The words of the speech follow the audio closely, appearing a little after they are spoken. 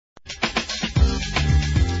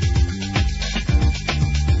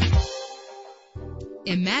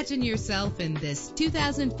Imagine yourself in this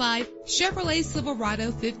 2005 Chevrolet Silverado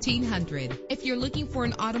 1500. If you're looking for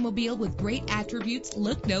an automobile with great attributes,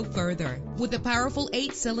 look no further. With a powerful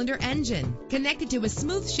 8-cylinder engine connected to a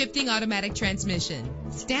smooth shifting automatic transmission,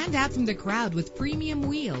 stand out from the crowd with premium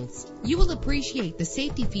wheels. You will appreciate the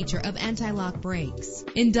safety feature of anti-lock brakes.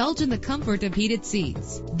 Indulge in the comfort of heated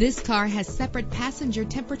seats. This car has separate passenger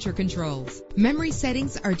temperature controls. Memory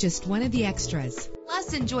settings are just one of the extras.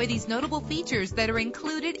 Plus, enjoy these notable features that are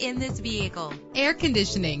included in this vehicle: air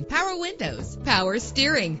conditioning, power windows, power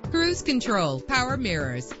steering, cruise control, power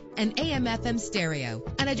mirrors, an AM/FM stereo,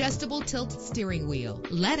 an adjustable tilt steering wheel.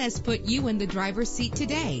 Let us put you in the driver's seat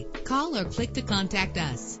today. Call or click to contact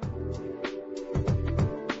us.